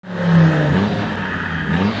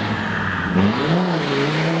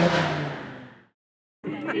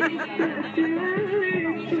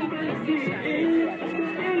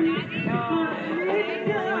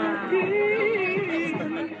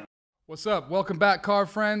What's up? Welcome back, car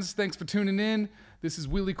friends. Thanks for tuning in. This is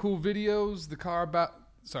Wheelie Cool Videos,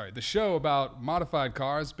 the show about modified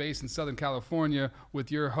cars based in Southern California with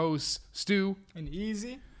your hosts, Stu and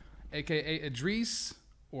Easy, aka Idris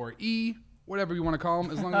or E, whatever you want to call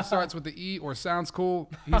him. As long as it starts with the E or sounds cool,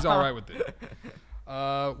 he's all right with it.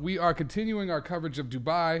 We are continuing our coverage of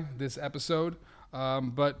Dubai this episode,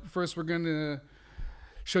 but first we're going to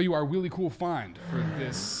show you our Wheelie Cool find for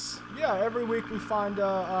this. Yeah, every week we find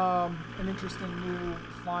an interesting new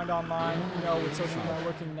find online. You know, with social media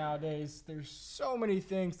working nowadays, there's so many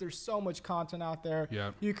things. There's so much content out there.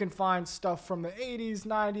 Yeah. You can find stuff from the 80s,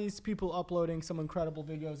 90s, people uploading some incredible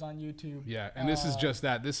videos on YouTube. Yeah, and this is just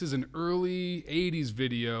that. This is an early 80s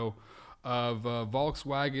video of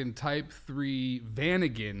Volkswagen Type 3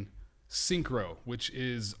 Vanagon Syncro, which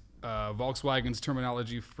is Volkswagen's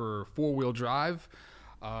terminology for four-wheel drive,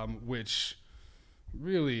 which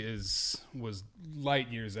really was light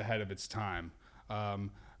years ahead of its time.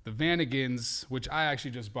 The Vanagons, which I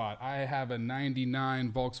actually just bought, I have a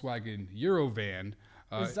 99 Volkswagen Eurovan.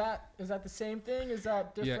 Is that the same thing? Is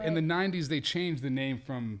that different? Yeah, in the 90s they changed the name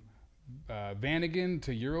from Vanagon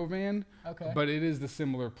to Eurovan. Okay. But it is the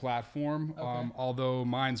similar platform. Okay. Although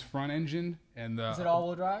mine's front engine and Is it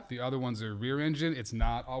all-wheel drive? the other ones are rear engine. It's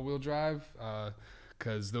not all-wheel drive.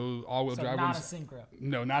 Because those all-wheel drive not ones. a Syncro.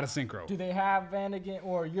 No, not a Syncro. Do they have Vanagon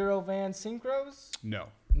or Eurovan Syncros? No.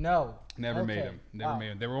 No. Never made them. Never Wow. made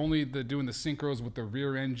them. They were only doing the Syncros with the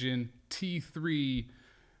rear engine T3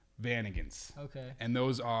 Vanagons. Okay. And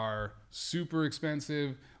those are super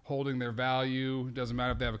expensive, holding their value. Doesn't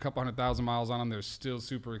matter if they have a couple 100,000 miles on them, they're still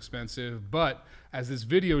super expensive. But as this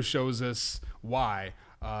video shows us why,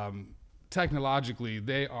 technologically,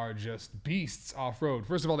 they are just beasts off-road.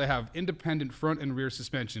 First of all, they have independent front and rear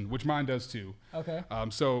suspension, which mine does too. Okay.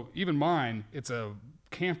 So even mine, it's a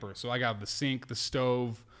camper. So I got the sink, the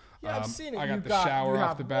stove. Yeah, I've seen it. I got the shower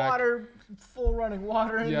off the back. Water, full running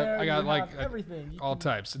water in there. I got You like have everything. all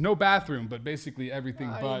types. No bathroom, but basically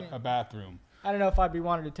everything but a bathroom. I don't know if I'd be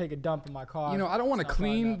wanting to take a dump in my car. You know, I don't want to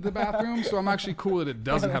clean the bathroom, so I'm actually cool that it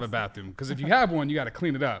doesn't have a bathroom. Because if you have one, you got to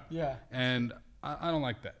clean it up. Yeah. And I don't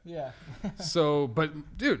like that. Yeah. So,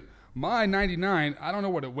 but dude, my 99, I don't know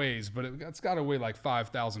what it weighs, but it's got to weigh like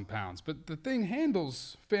 5,000 pounds. But the thing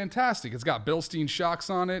handles fantastic. It's got Bilstein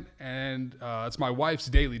shocks on it, and it's my wife's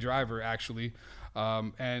daily driver, actually.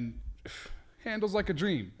 And handles like a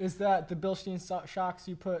dream. Is that the Bilstein shocks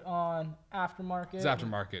you put on aftermarket? It's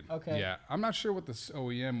aftermarket. Okay. Yeah. I'm not sure what this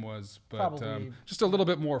OEM was, but Probably. just a little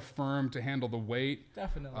bit more firm to handle the weight.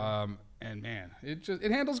 Definitely. And man,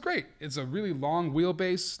 it handles great. It's a really long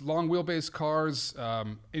wheelbase. Long wheelbase cars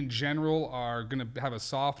in general are going to have a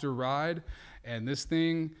softer ride, and this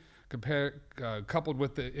thing, coupled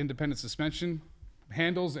with the independent suspension,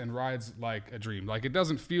 handles and rides like a dream. Like, it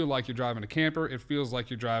doesn't feel like you're driving a camper. It feels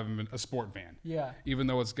like you're driving a sport van. Yeah. Even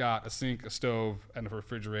though it's got a sink, a stove, and a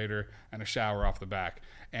refrigerator, and a shower off the back,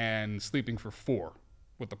 and sleeping for 4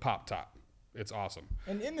 with the pop top. It's awesome.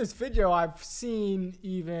 And in this video, I've seen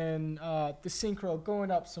even the Syncro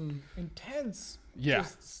going up some intense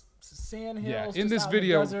sand hills. Yeah, in this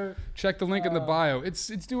video, check the link in the bio. It's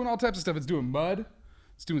doing all types of stuff. It's doing mud.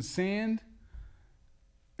 It's doing sand.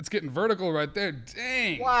 It's getting vertical right there.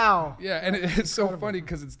 Dang. Wow. Yeah, and it's so funny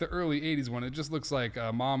because it's the early 80s one. It just looks like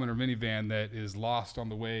a mom in her minivan that is lost on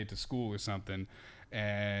the way to school or something.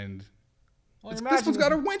 And this one's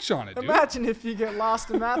got a winch on it, dude. Imagine if you get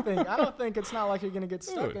lost in that thing. I don't think it's not like you're going to get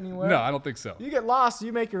stuck anywhere. No, I don't think so. You get lost,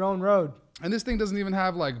 you make your own road. And this thing doesn't even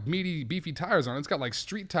have like meaty, beefy tires on it. It's got like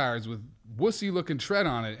street tires with wussy-looking tread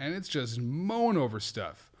on it, and it's just mowing over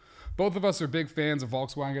stuff. Both of us are big fans of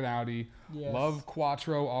Volkswagen Audi. Yes. Love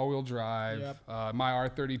Quattro all-wheel drive. Yep. My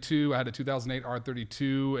R32, I had a 2008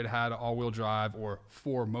 R32. It had all-wheel drive, or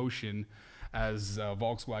 4Motion, as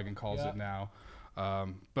Volkswagen calls it now.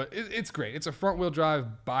 But it's great. It's a front-wheel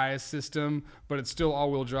drive bias system, but it's still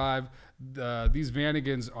all-wheel drive. These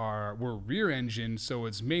Vanagons were rear engine, so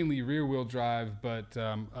it's mainly rear-wheel drive, but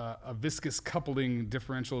a viscous coupling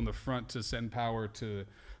differential in the front to send power to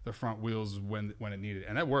the front wheels when it needed,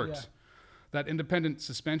 and that worked. Yeah. That independent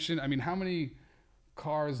suspension. I mean, how many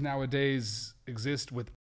cars nowadays exist with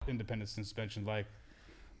independent suspension? Like,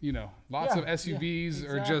 lots of SUVs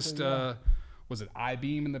are just. Was it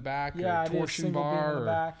I-beam in the back or torsion bar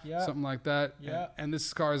or something like that? Yeah. And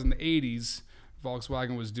this car is in the 80s.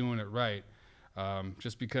 Volkswagen was doing it right.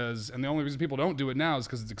 Just because, and the only reason people don't do it now is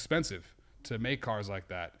because it's expensive to make cars like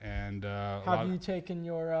that. And have you taken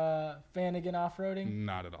your Vanagon off-roading?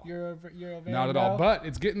 Not at all. Euro van? Not at all. But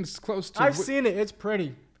it's getting close to. I've seen it. It's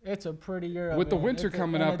pretty. It's a pretty Euro with the van. winter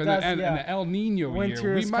coming up and the El Nino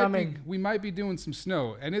winter year, we might be doing some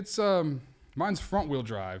snow. And it's mine's front-wheel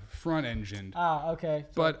drive, front-engined. Okay.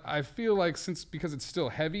 But I feel like because it's still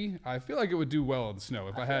heavy, I feel like it would do well in the snow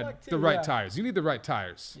if I had the right tires. You need the right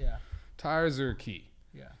tires. Yeah. Tires are key.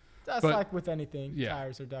 Yeah. That's like with anything. Yeah.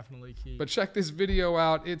 Tires are definitely key. But check this video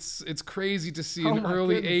out. It's crazy to see an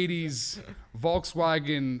early 80s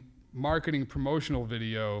Volkswagen marketing promotional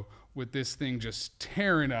video with this thing just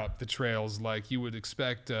tearing up the trails like you would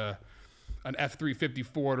expect an F-350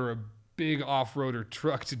 Ford or a big off-roader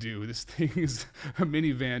truck to do. This thing is a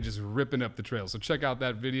minivan just ripping up the trails. So check out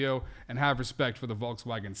that video and have respect for the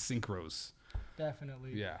Volkswagen Synchros.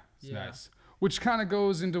 Definitely. Yeah, it's nice. Which kind of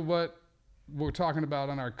goes into what we're talking about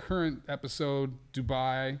on our current episode,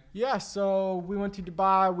 Dubai. Yeah, so we went to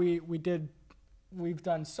Dubai. We've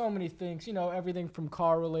done so many things, everything from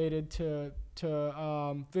car related to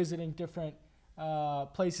visiting different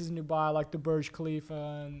places in Dubai, like the Burj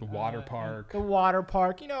Khalifa and the water park. The water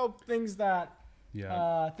park, things that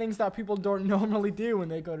people don't normally do when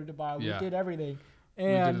they go to Dubai. We did everything,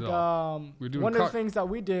 and one of the things that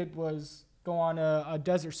we did was go on a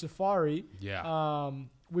desert safari. Yeah.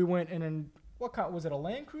 We went in what kind was it? A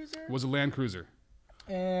Land Cruiser? It was a Land Cruiser.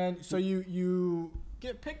 And so you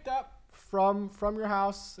get picked up from your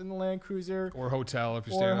house in the Land Cruiser or hotel if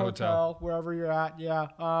you're staying in a hotel, wherever you're at. Yeah.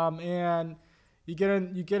 And you get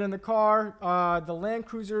in the car. The Land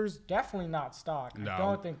Cruiser's definitely not stock. No. I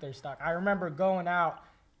don't think they're stock. I remember going out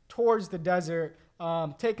towards the desert,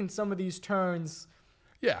 taking some of these turns.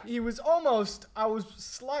 Yeah. I was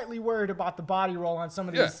slightly worried about the body roll on some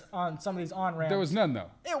of these on-ramps. There was none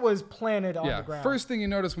though. It was planted on the ground. First thing you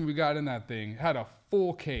noticed when we got in that thing, it had a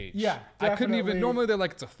full cage. Yeah, definitely. I couldn't even, normally they're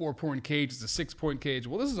like, it's a 4-point cage, it's a 6-point cage.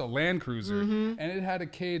 Well, this is a Land Cruiser, and it had a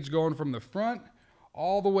cage going from the front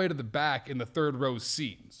all the way to the back in the third row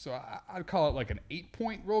seat. So I'd call it like an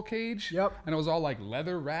 8-point roll cage. Yep. And it was all like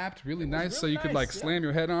leather wrapped, really nice, so you could like slam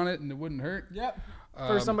your head on it and it wouldn't hurt. Yep.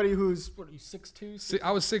 For somebody who's, what are you, 6'2"?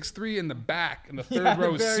 I was 6'3" in the back, in the third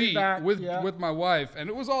row seat with my wife, and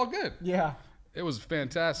it was all good. Yeah. It was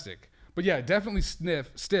fantastic. But yeah, definitely stiff.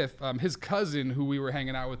 His cousin, who we were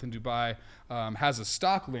hanging out with in Dubai, has a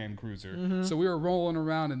stock Land Cruiser. So we were rolling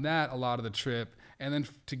around in that a lot of the trip. And then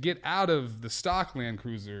to get out of the stock Land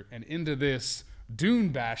Cruiser and into this dune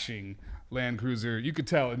bashing Land Cruiser, you could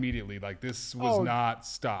tell immediately, like, this was not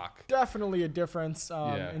stock. Definitely a difference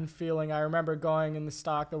in feeling. I remember going in the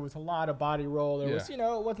stock, there was a lot of body roll. There was, it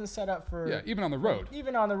wasn't set up for... Yeah, even on the road.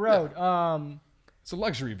 Yeah. It's a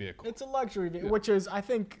luxury vehicle. It's a luxury vehicle, which is, I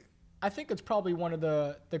think it's probably one of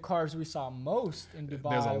the cars we saw most in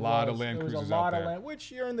Dubai. There's a lot of Land Cruisers out there. Which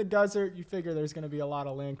you're in the desert, you figure there's going to be a lot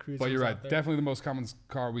of Land Cruisers. But you're right. Definitely the most common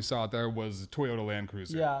car we saw out there was Toyota Land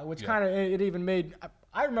Cruiser. Yeah, which kind of, it even made...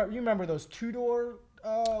 I remember. You remember those two-door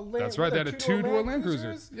Land? That's right. They had a two-door Land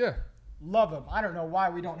Cruiser. Yeah. Love them. I don't know why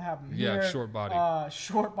we don't have them here. Yeah, short body.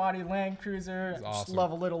 Short body Land Cruiser. It's awesome. Just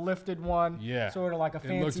love a little lifted one. Yeah. Sort of like a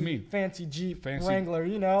fancy Jeep Wrangler.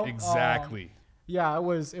 Exactly. Yeah, it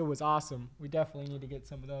was awesome. We definitely need to get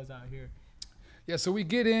some of those out here. Yeah. So we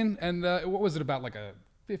get in, and what was it, about like a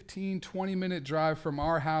 15-20 minute drive from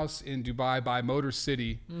our house in Dubai by Motor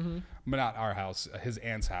City. But not our house, his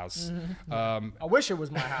aunt's house. I wish it was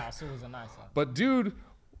my house. It was a nice one. But dude,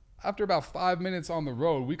 after about 5 minutes on the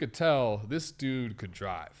road, we could tell this dude could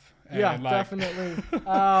drive. And definitely.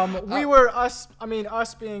 Us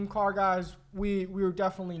being car guys, we were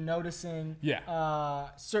definitely noticing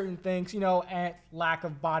certain things, and lack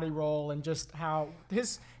of body roll and just how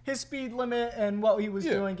his speed limit and what he was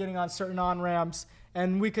doing, getting on certain on-ramps.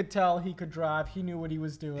 And we could tell he could drive. He knew what he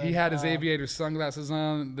was doing. He had his aviator sunglasses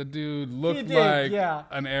on. The dude looked like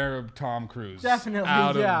an Arab Tom Cruise. Definitely,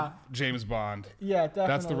 out of James Bond. Yeah, definitely.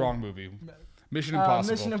 That's the wrong movie. Mission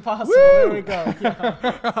Impossible. Mission Impossible. Woo! There we go.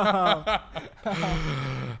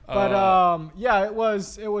 Yeah. It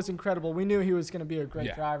was incredible. We knew he was going to be a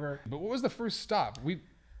great driver. But what was the first stop? It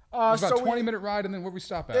was about a 20-minute ride, and then where did we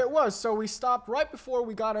stop at? It was. So we stopped right before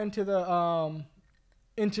we got into the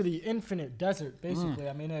infinite desert, basically.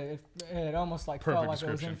 I mean, it almost like felt like it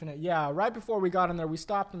was infinite. Yeah, right before we got in there, we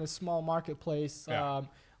stopped in a small marketplace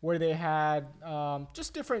where they had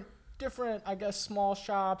just different, I guess, small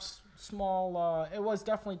shops. It was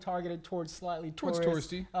definitely targeted towards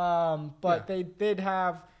touristy. But they did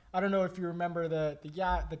have. I don't know if you remember the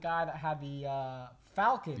guy that had the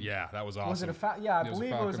Falcon. Yeah, that was awesome. Was it a Falcon? Yeah, I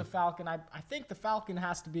believe it was a Falcon. I think the Falcon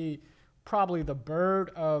has to be probably the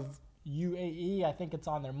bird of UAE. I think it's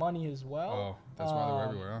on their money as well. Oh, that's why they were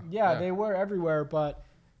everywhere, huh? Yeah, they were everywhere, but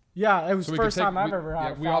yeah, it was the first time I've ever had a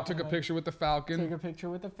Falcon. We all took a picture with the Falcon. Took a picture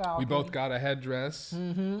with the Falcon. We both got a headdress,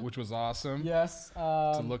 which was awesome. Yes.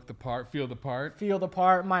 To look the part, feel the part. Feel the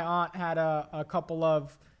part. My aunt had a couple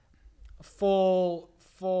of full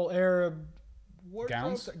Arab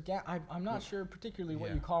gowns. I'm not sure particularly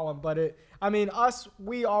what you call them, but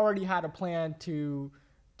we already had a plan to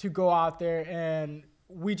go out there, and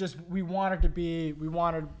we wanted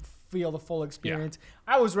to feel the full experience.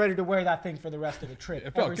 Yeah. I was ready to wear that thing for the rest of the trip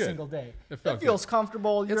every single day. It feels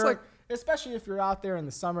comfortable. It's like, especially if you're out there in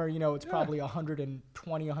the summer, it's probably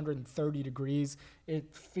 120, 130 degrees.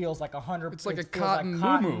 It feels like 100. It's like a cotton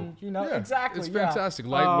muumuu. Exactly. It's fantastic.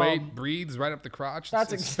 Lightweight, breathes right up the crotch.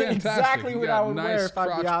 That's exactly what I would wear if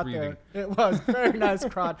I'd be out there. It was very nice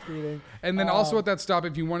crotch breathing. And then also at that stop,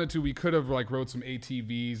 if you wanted to, we could have rode some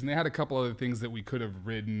ATVs, and they had a couple other things that we could have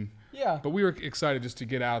ridden. Yeah. But we were excited just to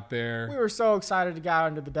get out there. We were so excited to get out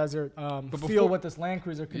into the desert, feel what this Land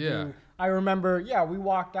Cruiser could do. I remember, we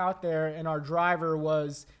walked out there, and our driver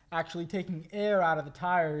was actually taking air out of the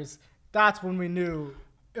tires. That's when we knew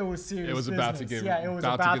it was serious. It was about to get it was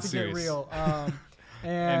about to get real.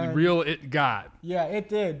 And real it got. Yeah, it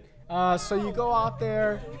did. So you go out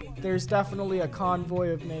there. There's definitely a convoy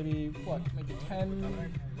of maybe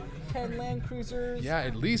 10 Land Cruisers. Yeah,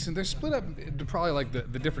 at least, and they're split up into probably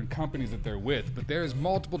the different companies that they're with, but there's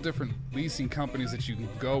multiple different leasing companies that you can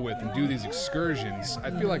go with and do these excursions.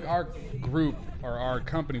 I feel like our group or our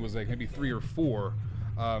company was maybe 3 or 4,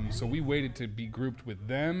 so we waited to be grouped with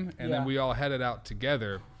them, and then we all headed out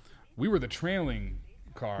together. We were the trailing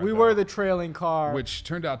car. We were the trailing car, which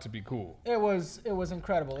turned out to be cool. It was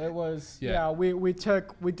incredible. It was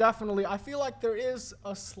we definitely, I feel like there is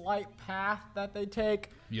a slight path that they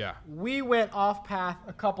take. Yeah. We went off path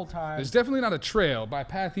a couple times. There's definitely not a trail. By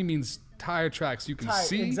path he means tire tracks you can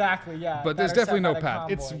see. Exactly, yeah. But there's definitely no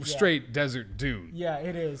path. It's straight desert dune. Yeah,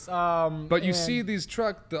 it is. But you see these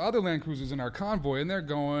the other Land Cruisers in our convoy, and they're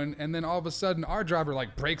going, and then all of a sudden our driver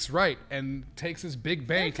brakes right and takes his big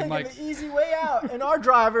bank and the easy way out. And our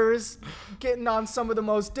driver's getting on some of the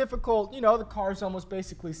most difficult, the car's almost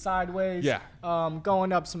basically sideways. Yeah.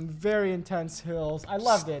 Going up some very intense hills. I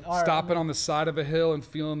loved it. Stopping on the side of a hill and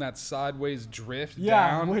feeling that sideways drift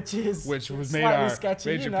down. which was made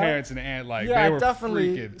sketchy, your parents and aunt they were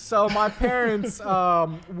definitely freaking. So my parents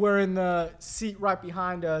were in the seat right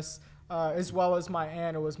behind us, as well as my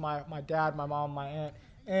aunt. It was my dad, my mom, my aunt,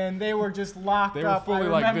 and they were just locked up. They were fully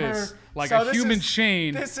like this, a human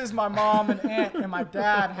chain. This is my mom and aunt, and my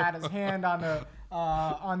dad had his hand on the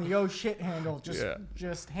oh shit handle,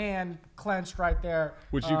 just hand clenched right there.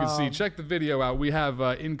 Which you can see. Check the video out. We have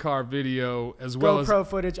in-car video as well as GoPro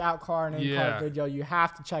footage, out-car, and in-car video. You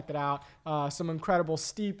have to check it out. Some incredible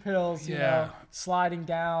steep hills, sliding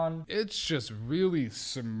down. It's just really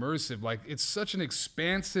submersive. It's such an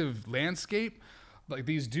expansive landscape.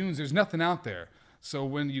 These dunes, there's nothing out there. So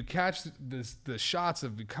when you catch the shots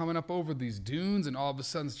of you coming up over these dunes, and all of a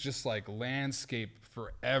sudden it's just landscape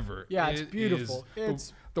forever. Yeah, it's beautiful.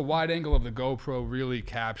 The wide angle of the GoPro really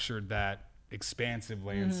captured that expansive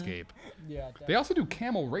landscape. Mm-hmm. Yeah, definitely. They also do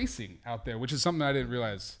camel racing out there, which is something I didn't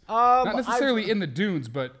realize. Not necessarily in the dunes,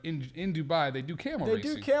 but in Dubai they do camel racing.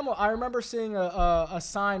 They do camel. I remember seeing a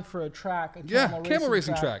sign for a track. Camel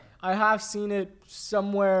racing track. I have seen it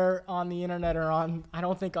somewhere on the internet or I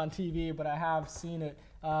don't think on TV, but I have seen it.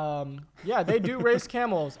 They do race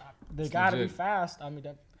camels. They got to be fast.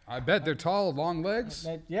 I bet they're tall, long legs.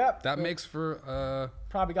 Yep. That makes for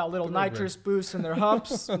probably got little nitrous boosts in their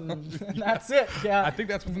humps, and that's it. Yeah. I think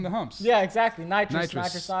that's within the humps. Yeah, exactly.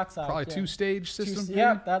 Nitrous oxide. Probably two-stage system.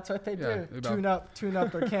 Yep, that's what they do. Tune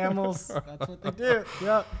up their camels. That's what they do.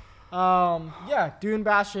 Yep. Dune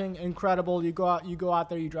bashing, incredible. You go out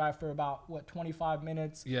there, you drive for about 25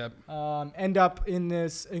 minutes. Yep. End up in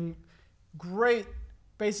this great,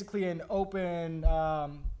 basically an open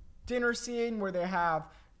dinner scene where they have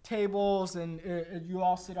tables and you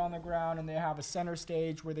all sit on the ground, and they have a center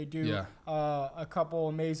stage where they do a couple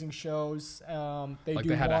amazing shows.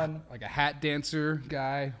 They had a hat dancer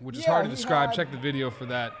guy, which is hard to describe. Check the video for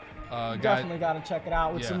that. Definitely got to check it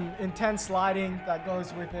out with some intense lighting that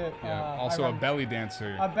goes with it. Also a belly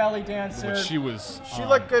dancer. A belly dancer. Which she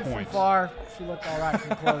looked good from far. She looked all right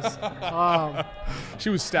from close. She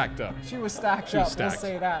was stacked up. She was stacked up. We'll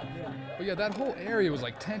say that. Yeah. But that whole area was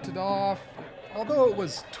tented off. although it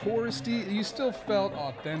was touristy, you still felt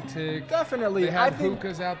authentic. Definitely. They had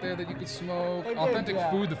hookahs out there that you could smoke. Authentic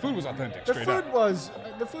food. The food was authentic. The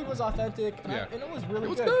food was authentic, and it was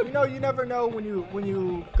really good. You know, you never know when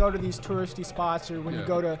you go to these touristy spots or when you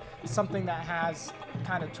go to something that has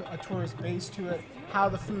kind of a tourist base to it, how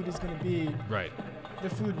the food is going to be. Right. The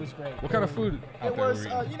food was great. What kind of food out there? It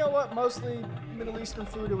was, you know what? Mostly Middle Eastern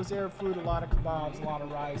food. It was Arab food. A lot of kebabs, a lot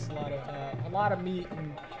of rice, a lot of meat.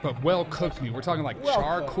 But well cooked meat. We're talking like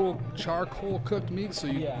charcoal cooked meat, so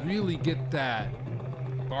you really get that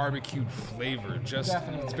barbecued flavor.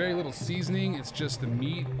 It's very little seasoning. It's just the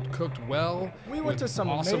meat cooked well. We went to some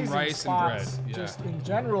awesome amazing rice spots and bread. just in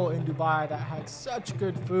general in Dubai that had such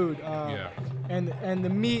good food. And the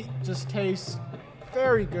meat just tastes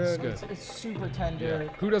very good. It's super tender.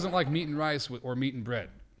 Yeah. Who doesn't like meat and rice or meat and bread?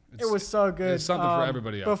 It was so good. It's something for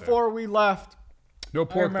everybody out there. Before we left, no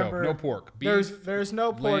pork though. No pork. Beef, there's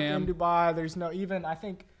no pork lamb. in Dubai. There's no even. I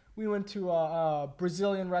think we went to a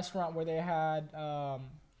Brazilian restaurant where they had.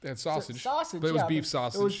 They had sausage. Sausage, but it was beef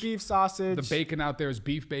sausage. It was beef sausage. The bacon out there is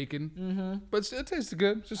beef bacon. Mm-hmm. But it tasted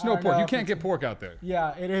good. Just no pork. You can't get pork out there.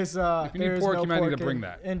 Yeah, it is. If you need pork, you might need to bring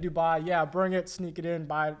that. In Dubai, yeah, bring it, sneak it in,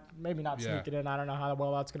 buy it. Maybe not sneak it in. I don't know how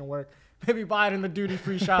well that's going to work. Maybe buy it in the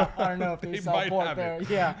duty-free shop. I don't know if they sell pork there.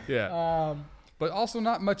 Yeah. Yeah. But also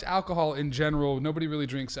not much alcohol in general. Nobody really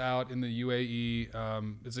drinks out in the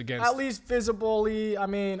UAE. It's against... At least visibly. I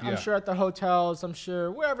mean, I'm sure at the hotels, I'm sure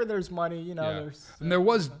wherever there's money, you know, there's...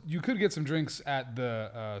 And you could get some drinks at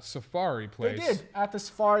the safari place. They did. At the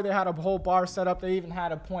safari, they had a whole bar set up. They even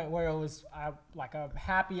had a point where it was like a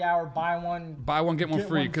happy hour, buy one, get one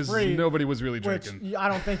free, because nobody was really drinking. Which I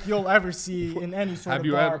don't think you'll ever see in any sort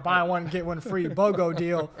of bar. Buy one, get one free, BOGO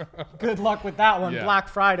deal. Good luck with that one. Black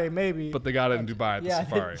Friday, maybe. But they got it in Dubai at the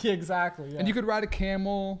safari. Exactly. Yeah. And you could ride a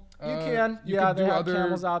camel. You can. They have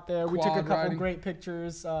camels out there. We took a couple great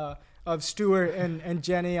pictures of Stuart and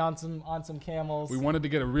Jenny on some camels. We wanted to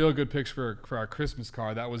get a real good picture for our Christmas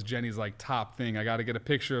card. That was Jenny's like top thing. I got to get a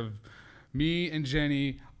picture of me and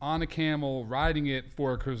Jenny on a camel riding it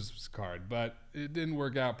for a Christmas card, but it didn't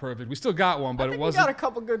work out perfect. We still got one, but it wasn't. We got a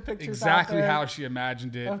couple good pictures exactly out there. how she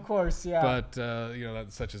imagined it. Of course, yeah. But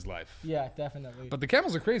that's such is life. Yeah, definitely. But the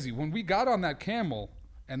camels are crazy. When we got on that camel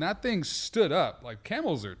and that thing stood up, like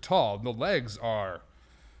camels are tall. The legs are,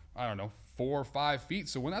 I don't know, 4 or 5 feet.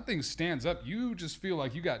 So when that thing stands up, you just feel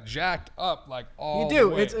like you got jacked up like all the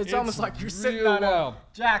way. It's almost like you're sitting on a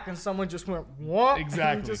jack and someone just went whoop.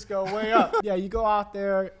 Exactly. And you just go way up. Yeah, you go out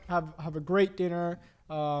there, have a great dinner,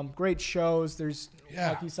 great shows. There's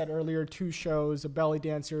like you said earlier, 2 shows, a belly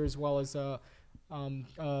dancer as well as a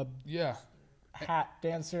hat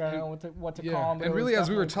dancer. I don't know what to call them. And really, as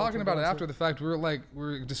we were talking about it after the fact, we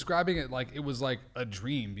were describing it like it was like a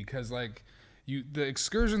dream, because like the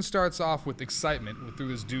excursion starts off with excitement through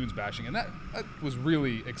this dunes bashing, and that was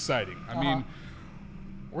really exciting. I mean,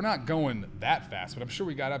 we're not going that fast, but I'm sure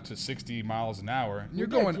we got up to 60 miles an hour. And you're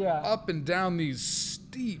going up and down these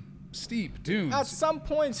steep dunes. At some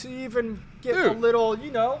points, you even get a little, like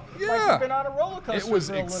you've been on a roller coaster it was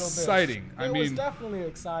for a little bit. Exciting. It was definitely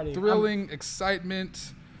exciting. Thrilling,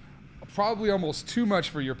 excitement. Probably almost too much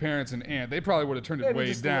for your parents and aunt. They probably would have turned it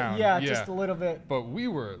way down. Just a little bit. But we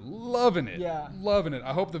were loving it. Yeah. Loving it.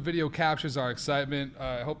 I hope the video captures our excitement.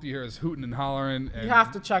 I hope you hear us hooting and hollering. You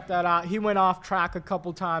have to check that out. He went off track a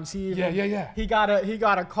couple times. He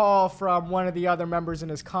got a call from one of the other members in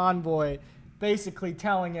his convoy, basically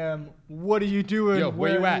telling him, "What are you doing? Yo,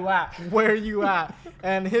 where you at? Where are you at?"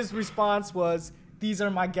 And his response was, "These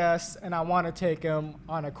are my guests, and I want to take them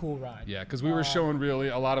on a cool ride." Yeah, because we were showing really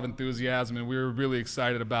a lot of enthusiasm, and we were really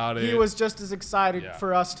excited about it. He was just as excited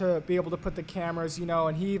for us to be able to put the cameras,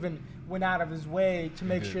 and he even went out of his way to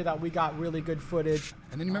make sure that we got really good footage.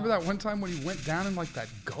 And then you remember that one time when he went down in like that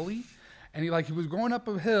gully, and he was going up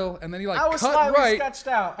a hill, and then he cut right, sketched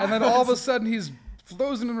out. And then all of a sudden he's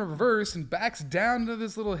flows in reverse and backs down to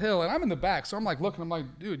this little hill, and I'm in the back, so I'm like looking, I'm like,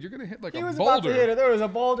 dude, you're gonna hit like a boulder. He was about to hit it. There was a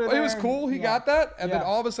boulder there. It was cool. He got that, and then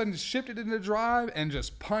all of a sudden shifted into drive and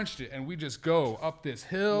just punched it, and we just go up this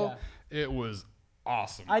hill. It was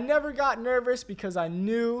awesome. I never got nervous because I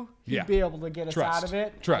knew he'd be able to get us out of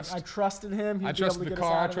it. Trust. I trusted him. I trusted the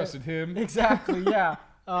car. I trusted him. Exactly. Yeah.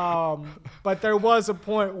 But there was a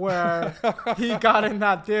point where he got in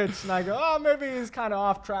that ditch, and I go, oh, maybe he's kind of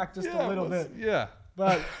off track just a little bit. Yeah.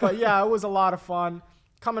 But yeah, it was a lot of fun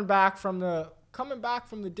coming back from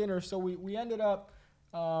the dinner. So we ended up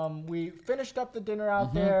we finished up the dinner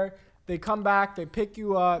out there. They come back, they pick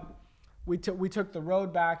you up. We took the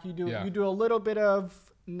road back. You do a little bit of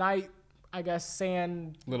night I guess,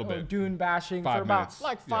 sand Little bit. dune bashing 5 for about minutes.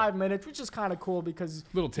 like 5 minutes, which is kind of cool because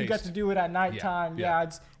Little you get taste. to do it at nighttime. Yeah.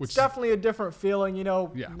 It's definitely a different feeling, you know,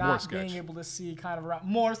 Yeah, more not sketch. being able to see kind of around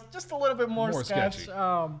more, just a little bit more sketch. sketchy.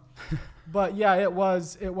 But yeah, it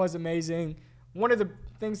was amazing. One of the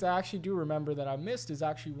things I actually do remember that I missed is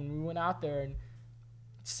actually when we went out there and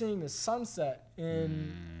seeing the sunset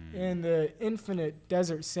in the infinite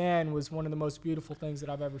desert sand was one of the most beautiful things that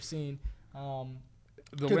I've ever seen.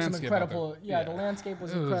 The Took landscape some incredible, the landscape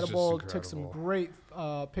was incredible. just Took some incredible. great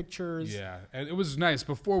pictures. Yeah, and it was nice.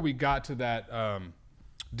 Before we got to that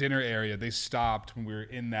dinner area, they stopped when we were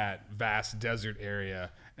in that vast desert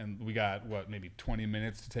area, and we got maybe 20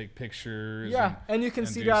 minutes to take pictures. Yeah, and you can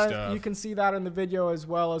see do that stuff. you can see that in the video as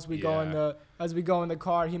well as we go in the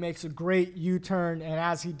car. He makes a great U-turn, and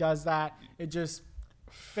as he does that, it just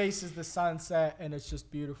faces the sunset, and it's just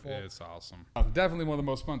beautiful. It's awesome. Definitely one of the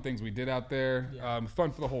most fun things we did out there. Yeah.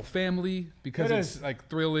 Fun for the whole family because It it's is. like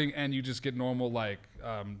thrilling, and you just get normal like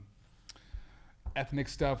ethnic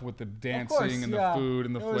stuff with the dancing Of course, and yeah. the food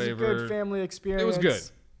and the It was flavor. a good family experience. It was good.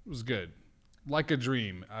 It was good. Like a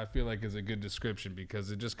dream, I feel like is a good description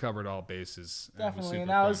because it just covered all bases. Definitely,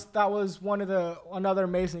 and and it was that was another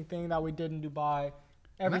amazing thing that we did in Dubai.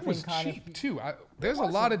 And that Everything was kind cheap of too. There's a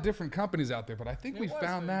lot of different companies out there, but I think It we was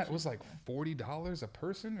found very that it was like $40 a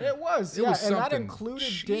person. It was, It yeah, was and that something included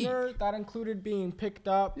cheap. dinner. That included being picked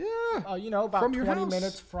up. Yeah, You know, about From your 20 house.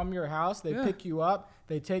 minutes from your house. They Yeah. pick you up.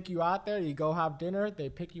 They take you out there. You go have dinner. They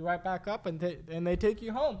pick you right back up, and they take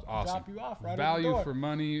you home. awesome. Drop you off right at the Value door. for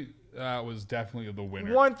money was definitely the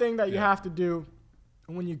winner. One thing that you Yeah. have to do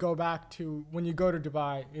when you go to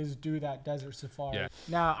Dubai is do that desert safari. Yeah.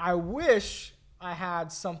 Now, I wish I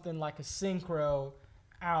had something like a Synchro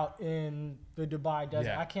out in the Dubai desert.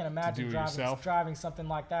 Yeah, I can't to imagine do it driving yourself. something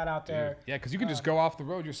like that out there. Yeah, because you can just go off the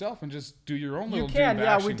road yourself and just do your own You little can, dune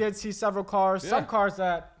yeah. We bashing. did see several cars. Yeah. Some cars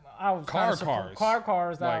that I was Cars.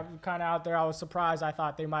 cars that Like- were kind of out there. I was surprised. I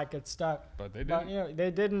thought they might get stuck, But they but didn't. you know they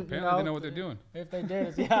didn't. Apparently they know what they're doing. If they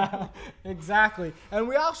did, yeah, exactly. And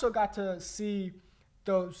we also got to see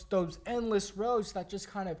those endless roads that just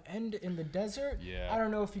kind of end in the desert. Yeah. I don't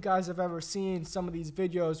know if you guys have ever seen some of these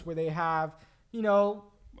videos where they have, you know,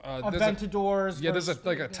 There's Aventadors. Yeah, there's versus-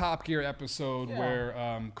 like a Top Gear episode Yeah.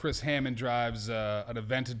 where Chris Hammond drives an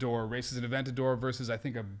Aventador, races an Aventador versus I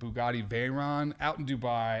think a Bugatti Veyron out in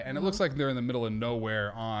Dubai, and it looks like they're in the middle of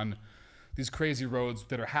nowhere on these crazy roads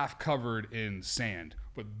that are half covered in sand.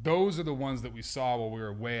 But those are the ones that we saw while we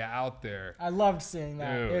were way out there. I loved seeing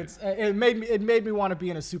that. Dude. It made me want to be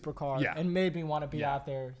in a supercar. Yeah. And made me want to be Yeah. out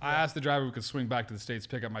there. I asked the driver if we could swing back to the States,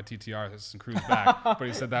 pick up my TTR and cruise back, but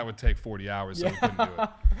he said that would take 40 hours, so we couldn't do it.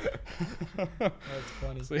 That's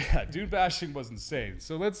funny. So yeah, dune bashing was insane.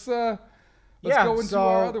 So let's Yeah, go into so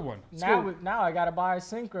our other one. Let's Now, go. now I got to buy a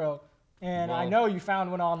Synchro, and I Well, know you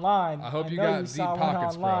found one online. I hope you know got you deep saw one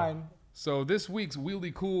pockets, bro. online. So this week's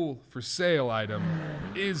Wheelie Cool for sale item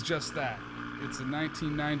is just that. It's a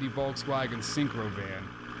 1990 Volkswagen Synchro van.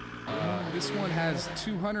 This one has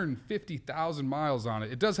 250,000 miles on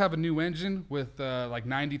it. It does have a new engine with like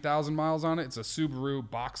 90,000 miles on it. It's a Subaru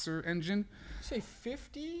Boxer engine, You say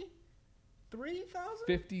 53,000?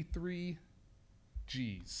 53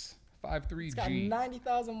 Gs, 53 It's got G.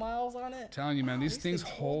 90,000 miles on it. Telling you, man, these things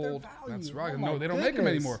their hold. value. That's right. Oh No, my they don't make them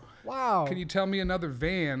goodness. anymore. Wow. Can you tell me another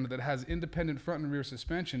van that has independent front and rear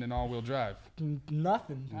suspension and all-wheel drive?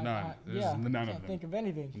 Nothing. None. There's yeah, none of can't them. think of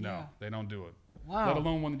anything. No, Yeah. they don't do it. Wow. Let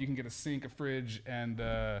alone one that you can get a sink, a fridge, and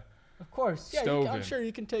Of course. Yeah, stove I'm in. sure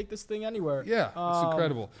you can take this thing anywhere. yeah, it's Um,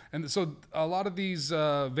 incredible. And so a lot of these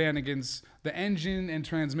Vanagons, the engine and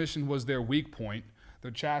transmission was their weak point. The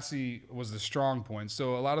chassis was the strong point.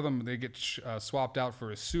 So a lot of them, they get swapped out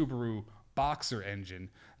for a Subaru Boxer engine.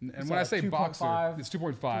 And when I that say Boxer, 2.5? it's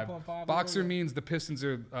 2.5. 2.5, Boxer whatever. means the pistons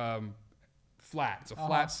are flat. It's a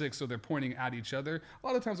flat six, so they're pointing at each other. A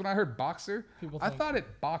lot of times when I heard Boxer, People I think- thought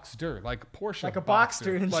it Boxster, like Porsche. Like a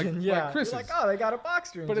Boxster engine, like, yeah. Like Chris's. You're like, oh, they got a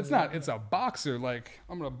Boxster engine. But it's not. It's a boxer. Like,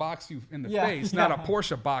 I'm going to box you in the Yeah, face, not a yeah.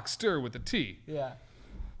 Porsche Boxster with a T. Yeah.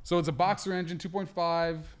 So it's a boxer engine,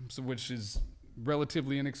 2.5, so which is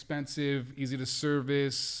relatively inexpensive, easy to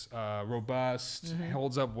service, robust,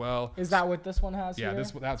 holds up well. Is that what this one has Yeah, here?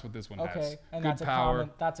 that's what this one has. Okay. And Good that's power.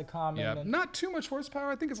 That's a common. Yeah, and not too much horsepower.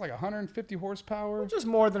 I think it's like 150 horsepower. just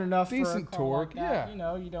more than enough Decent for a car like torque, that. yeah. You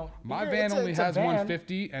know, you don't. My it's van a- only it's a has van.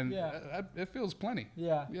 150, and Yeah. it feels plenty.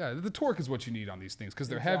 Yeah. Yeah, the torque is what you need on these things because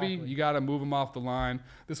they're heavy. Exactly. You got to move them off the line.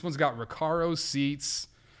 This one's got Recaro seats,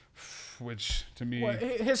 which to me, Well,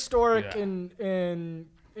 historic Yeah. in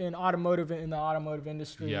the automotive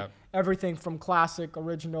industry. Yep. Everything from classic,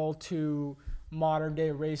 original to modern day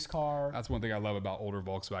race car. That's one thing I love about older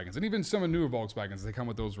Volkswagens, and even some of newer Volkswagens. They come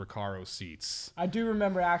with those Recaro seats. I do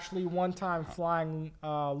remember actually one time flying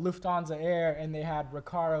Lufthansa Air, and they had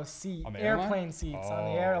Recaro airplane seats on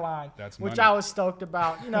the airline, which I was stoked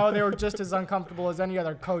about. You know, they were just as uncomfortable as any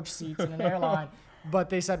other coach seats in an airline, but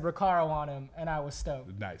they said Recaro on them, and I was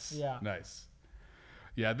stoked. Nice. Yeah. Nice.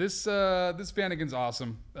 Yeah, this Vanagon's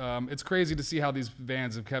awesome. It's crazy to see how these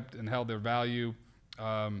vans have kept and held their value.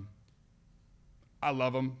 I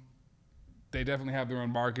love them. They definitely have their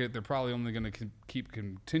own market. They're probably only going to keep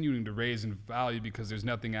continuing to raise in value because there's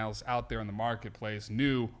nothing else out there in the marketplace,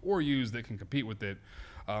 new or used, that can compete with it.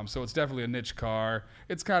 So it's definitely a niche car.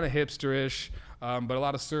 It's kind of hipsterish, but a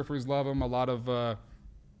lot of surfers love them. A lot of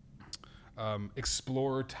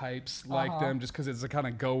explorer types like them, just because it's a kind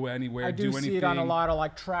of go anywhere, I do see it on a lot of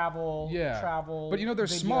like travel. But you know, they're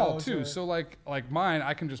small too. So like mine,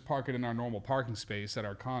 I can just park it in our normal parking space at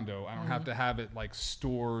our condo. I don't have to have it like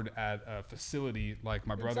stored at a facility like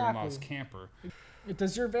my brother-in-law's camper.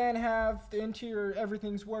 Does your van have the interior?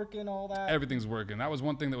 Everything's working, all that. Everything's working. That was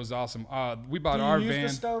one thing that was awesome. We bought our van. Do you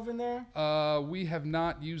use the stove in there? We have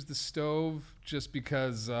not used the stove just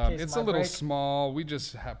because it's a little small. We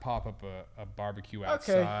just pop up a barbecue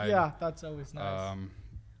outside. Okay, yeah, that's always nice.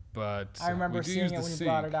 But I remember seeing it when you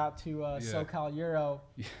brought it out to SoCal Euro.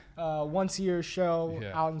 Once a year show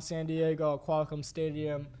out in San Diego at Qualcomm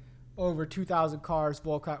Stadium. Over 2,000 cars,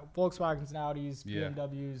 Volkswagens and Audis,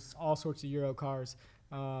 BMWs, all sorts of Euro cars.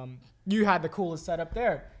 You had the coolest setup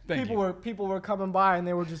there. People were coming by and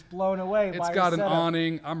they were just blown away. It's got an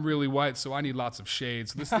awning. I'm really white, so I need lots of shade.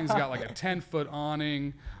 So this thing's got like a 10-foot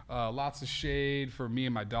awning, lots of shade for me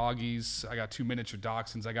and my doggies. I got 2 miniature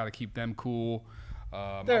dachshunds. I got to keep them cool.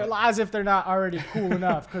 They're as if they're not already cool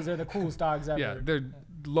enough because they're the coolest dogs ever. Yeah, they're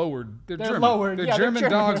lowered. They're German. They're German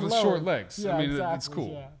dogs with short legs. Yeah, I mean, exactly, it's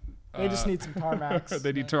cool. Yeah. They just need some tarmacs.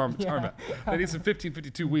 They need tarmac. They need some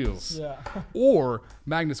 1552 wheels. Yeah. Or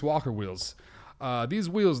Magnus Walker wheels. These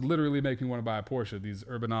wheels literally make me want to buy a Porsche. These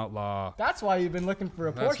Urban Outlaw. That's why you've been looking for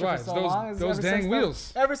a Porsche for so long. Those dang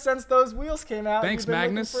wheels. Ever since those wheels came out, thanks, you've been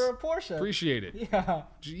Magnus. looking for a Porsche. Appreciate it. Yeah.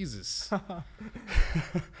 Jesus.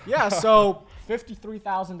 Yeah. So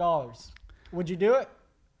 $53,000. Would you do it?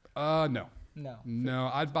 No.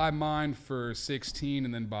 No, I'd buy mine for 16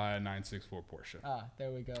 and then buy a 964 Porsche.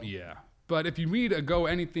 There we go. Yeah, but if you need a go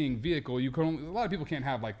anything vehicle, you can only, a lot of people can't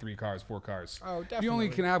have like 3 cars, 4 cars. Oh, definitely. If you only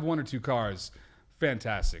can have 1 or 2 cars,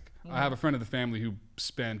 fantastic. I have a friend of the family who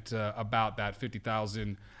spent about that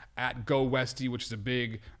 $50,000 at Go Westy, which is a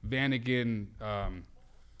big Vanagon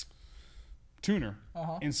tuner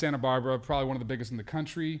in Santa Barbara, probably one of the biggest in the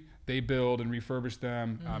country. They build and refurbish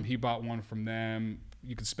them. He bought one from them.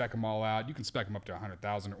 You can spec them all out. You can spec them up to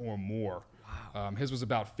 100,000 or more. Wow. His was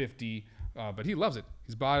about 50, but he loves it.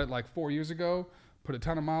 He's bought it like 4 years ago, put a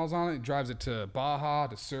ton of miles on it. He drives it to Baja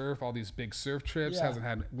to surf, all these big surf trips. Hasn't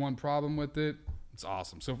had one problem with it. It's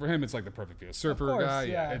awesome. So for him, it's like the perfect vehicle. Surfer guy.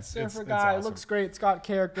 Yeah, surfer guy. Awesome. It looks great. It's got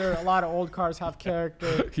character. A lot of old cars have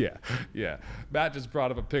character. Yeah. Matt just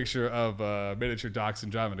brought up a picture of a miniature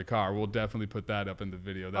dachshund driving a car. We'll definitely put that up in the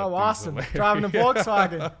video. That awesome. Driving a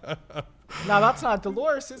Volkswagen. Now, that's not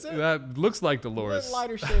Dolores, is it? That looks like Dolores.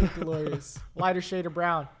 Lighter shade of Dolores. Lighter shade of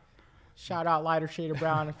brown. Shout out Lighter Shade of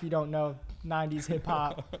Brown if you don't know 90s hip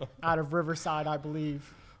hop out of Riverside, I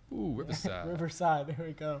believe. Ooh, Riverside. Riverside, there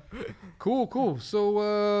we go. Cool.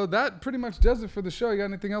 So that pretty much does it for the show. You got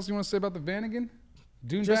anything else you want to say about the Vanagon?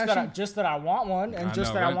 Dune bashing? Just that I want one, and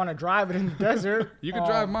I want to drive it in the desert. You can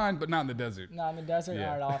drive mine, but not in the desert. Not in the desert?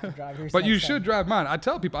 Yeah. All right, I'll have to drive here. But you should drive mine. I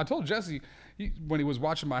tell people, I told Jesse when he was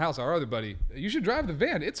watching my house, our other buddy, you should drive the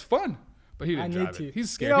van. It's fun. But he didn't drive it. He's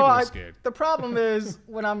scared. People are scared. The problem is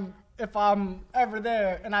if I'm ever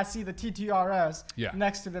there and I see the TTRS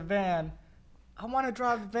next to the van, I want to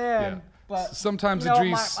drive the van, but sometimes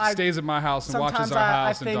Idris stays at my house and watches our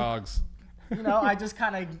house and dogs. I just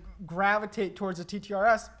kind of gravitate towards the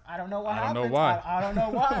TTRS. I don't know what happens. I don't know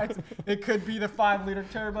why. It could be the 5-liter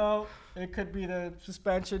turbo. It could be the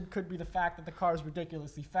suspension. Could be the fact that the car is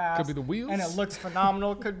ridiculously fast. Could be the wheels. And it looks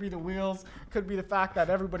phenomenal. Could be the wheels. Could be the fact that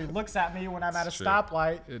everybody looks at me when I'm at a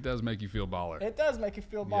stoplight. It does make you feel baller. It does make you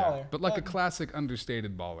feel baller. But like a classic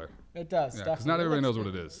understated baller. It does, definitely. Because not everybody knows what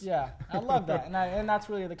it is. Yeah, I love that. And that's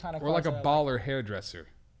really the kind of car. Or like a baller hairdresser,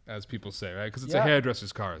 as people say, right? Because it's a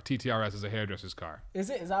hairdresser's car. TTRS is a hairdresser's car. Is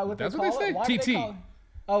it? Is that what that's they call it? That's what they say. TT.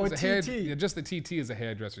 Oh, it's TT. Just the TT is a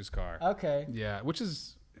hairdresser's car. Okay. Yeah, which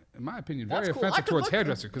is, in my opinion, very offensive towards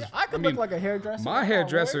hairdresser. Because I could look like a hairdresser. My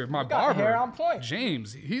hairdresser, my barber, hair on point.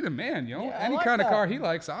 James, he the man, Any kind of car he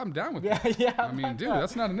likes, I'm down with it. Yeah. I mean, dude,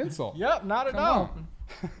 that's not an insult. Yep, not at all.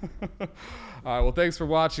 All right, well, thanks for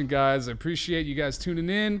watching, guys. I appreciate you guys tuning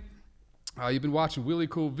in. You've been watching really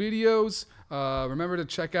cool videos. Remember to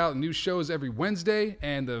check out new shows every Wednesday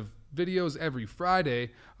and the videos every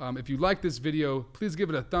Friday. If you like this video, please give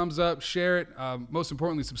it a thumbs up, share it. Most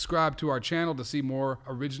importantly, subscribe to our channel to see more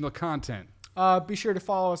original content. Be sure to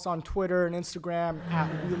follow us on Twitter and Instagram at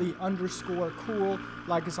Wheelie_cool.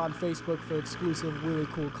 Like us on Facebook for exclusive Wheelie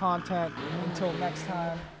Cool content. Until next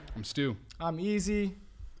time. I'm Stu. I'm Easy.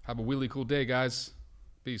 Have a really cool day, guys.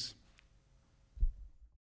 Peace.